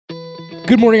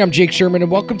Good morning, I'm Jake Sherman,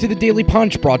 and welcome to the Daily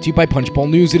Punch, brought to you by Punchbowl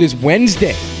News. It is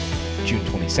Wednesday, June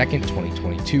 22nd,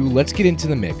 2022. Let's get into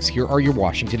the mix. Here are your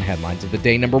Washington headlines of the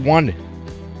day. Number 1,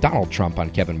 Donald Trump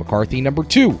on Kevin McCarthy. Number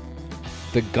 2,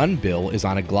 the gun bill is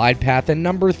on a glide path. And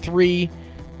number 3,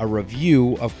 a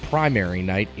review of primary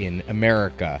night in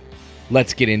America.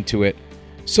 Let's get into it.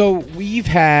 So we've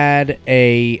had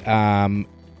an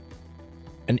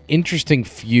interesting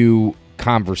few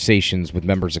conversations with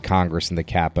members of Congress in the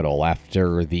Capitol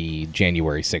after the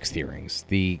January 6th hearings.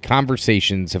 The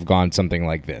conversations have gone something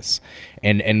like this.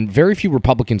 And very few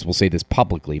Republicans will say this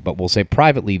publicly, but will say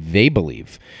privately they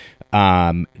believe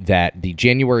that the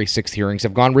January 6th hearings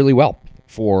have gone really well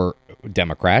for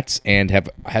Democrats and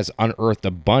has unearthed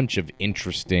a bunch of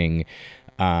interesting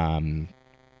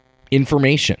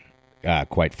information,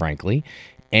 quite frankly.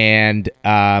 And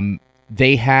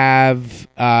they have...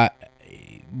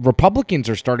 Republicans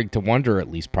are starting to wonder, at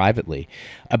least privately,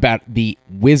 about the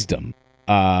wisdom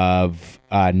of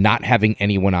not having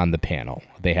anyone on the panel.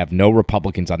 They have no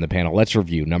Republicans on the panel. Let's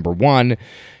review. Number 1,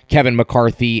 Kevin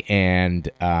McCarthy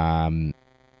and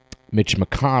Mitch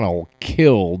McConnell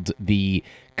killed the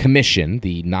commission,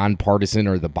 the nonpartisan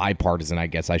or the bipartisan, I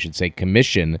guess I should say,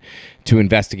 commission to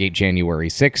investigate January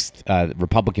 6th.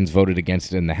 Republicans voted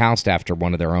against it in the House after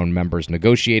one of their own members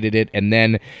negotiated it, and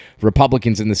then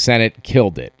Republicans in the Senate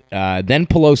killed it. Then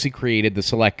Pelosi created the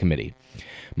Select Committee.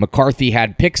 McCarthy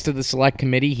had picks to the Select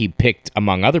Committee. He picked,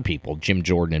 among other people, Jim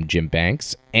Jordan and Jim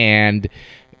Banks, and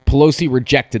Pelosi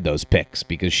rejected those picks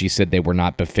because she said they were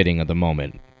not befitting of the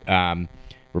moment.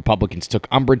 Republicans took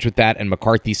umbrage with that, and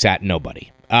McCarthy sat nobody.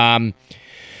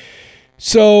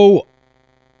 So,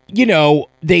 you know,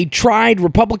 they tried.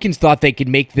 Republicans thought they could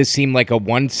make this seem like a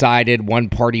one-sided,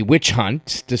 one-party witch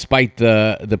hunt, despite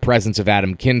the presence of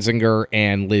Adam Kinzinger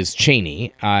and Liz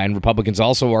Cheney. And Republicans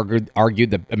also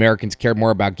argued that Americans care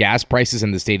more about gas prices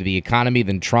and the state of the economy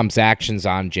than Trump's actions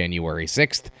on January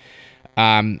 6th.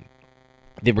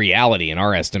 The reality, in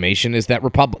our estimation, is that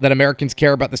that Americans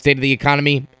care about the state of the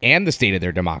economy and the state of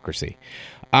their democracy.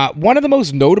 One of the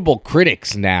most notable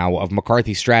critics now of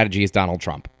McCarthy's strategy is Donald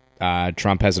Trump.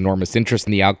 Trump has enormous interest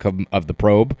in the outcome of the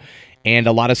probe and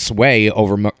a lot of sway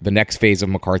over the next phase of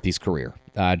McCarthy's career.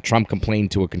 Trump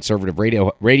complained to a conservative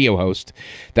radio host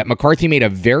that McCarthy made a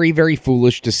very, very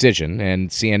foolish decision, and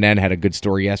CNN had a good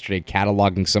story yesterday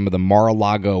cataloging some of the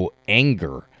Mar-a-Lago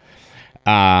anger.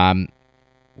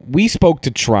 We spoke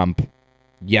to Trump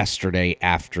yesterday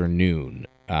afternoon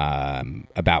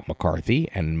about McCarthy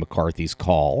and McCarthy's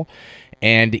call,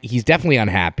 and he's definitely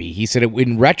unhappy. He said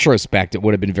in retrospect, it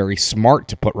would have been very smart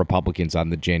to put Republicans on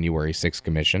the January 6th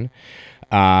commission.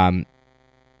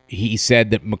 He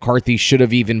said that McCarthy should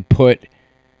have even put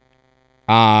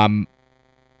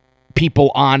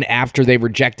people on after they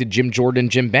rejected Jim Jordan,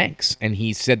 Jim Banks, and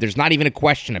he said there's not even a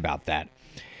question about that.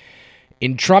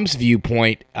 In Trump's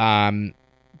viewpoint,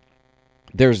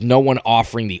 there's no one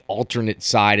offering the alternate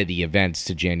side of the events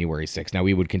to January 6th. Now,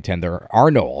 we would contend there are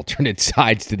no alternate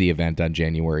sides to the event on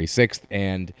January 6th,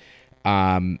 and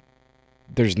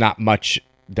there's not much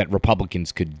that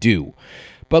Republicans could do.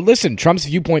 But listen, Trump's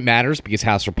viewpoint matters because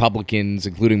House Republicans,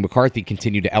 including McCarthy,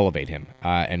 continue to elevate him,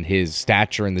 and his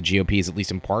stature in the GOP is at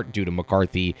least in part due to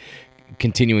McCarthy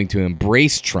continuing to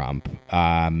embrace Trump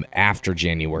after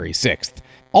January 6th.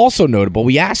 Also notable,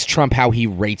 we asked Trump how he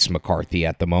rates McCarthy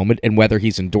at the moment and whether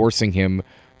he's endorsing him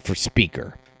for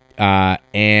speaker.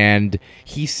 And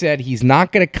he said he's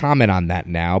not going to comment on that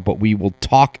now, but we will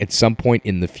talk at some point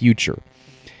in the future.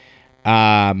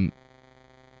 I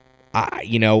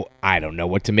don't know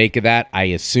what to make of that. I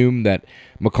assume that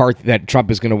Trump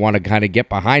is going to want to kind of get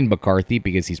behind McCarthy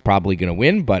because he's probably going to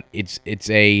win, but it's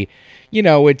a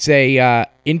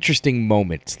interesting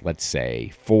moment, let's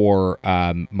say, for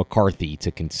McCarthy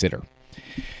to consider.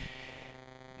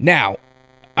 Now,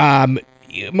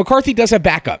 McCarthy does have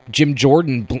backup. Jim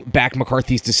Jordan backed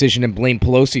McCarthy's decision and blamed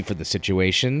Pelosi for the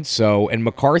situation. And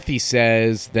McCarthy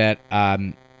says that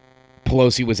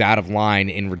Pelosi was out of line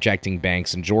in rejecting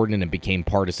Banks and Jordan and became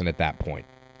partisan at that point.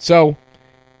 So,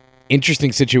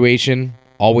 interesting situation.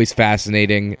 Always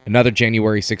fascinating. Another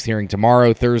January 6th hearing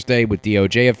tomorrow, Thursday, with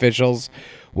DOJ officials.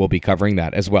 We'll be covering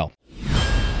that as well.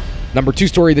 Number 2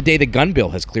 story of the day, the gun bill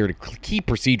has cleared a key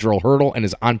procedural hurdle and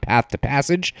is on path to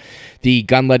passage. The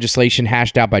gun legislation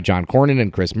hashed out by John Cornyn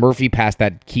and Chris Murphy passed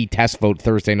that key test vote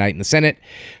Thursday night in the Senate.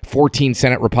 14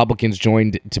 Senate Republicans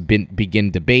joined to begin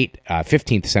debate.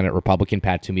 15th Senate Republican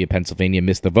Pat Toomey of Pennsylvania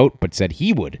missed the vote, but said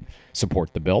he would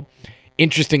support the bill.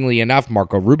 Interestingly enough,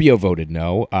 Marco Rubio voted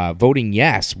no. Voting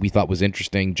yes, we thought was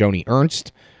interesting. Joni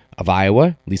Ernst of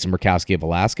Iowa, Lisa Murkowski of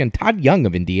Alaska, and Todd Young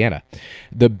of Indiana.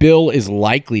 The bill is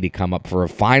likely to come up for a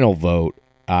final vote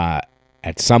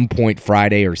at some point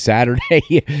Friday or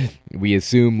Saturday. We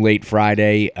assume late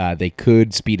Friday. They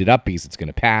could speed it up because it's going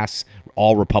to pass.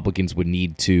 All Republicans would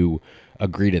need to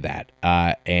agree to that.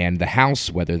 And the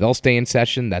House, whether they'll stay in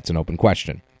session, that's an open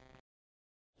question.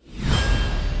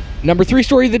 Number 3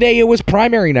 story of the day, it was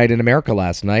primary night in America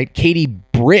last night. Katie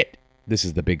Britt, this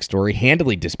is the big story,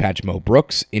 handily dispatched Mo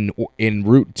Brooks en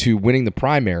route to winning the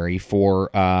primary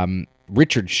for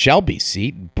Richard Shelby's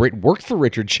seat. Britt worked for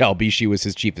Richard Shelby. She was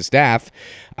his chief of staff.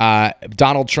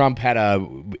 Donald Trump had a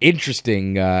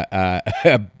interesting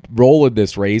role in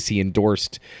this race. He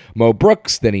endorsed Mo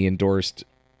Brooks, then he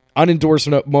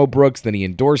unendorsed Mo Brooks, then he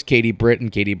endorsed Katie Britt,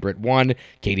 and Katie Britt won.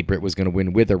 Katie Britt was going to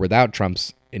win with or without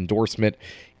Trump's endorsement.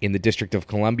 In the District of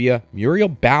Columbia, Muriel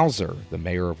Bowser, the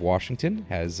mayor of Washington,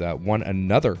 has won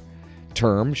another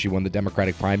term. She won the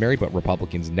Democratic primary, but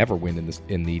Republicans never win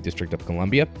in the District of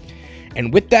Columbia.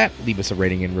 And with that, leave us a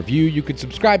rating and review. You can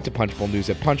subscribe to Punchbowl News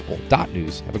at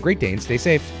punchbowl.news. Have a great day and stay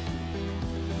safe.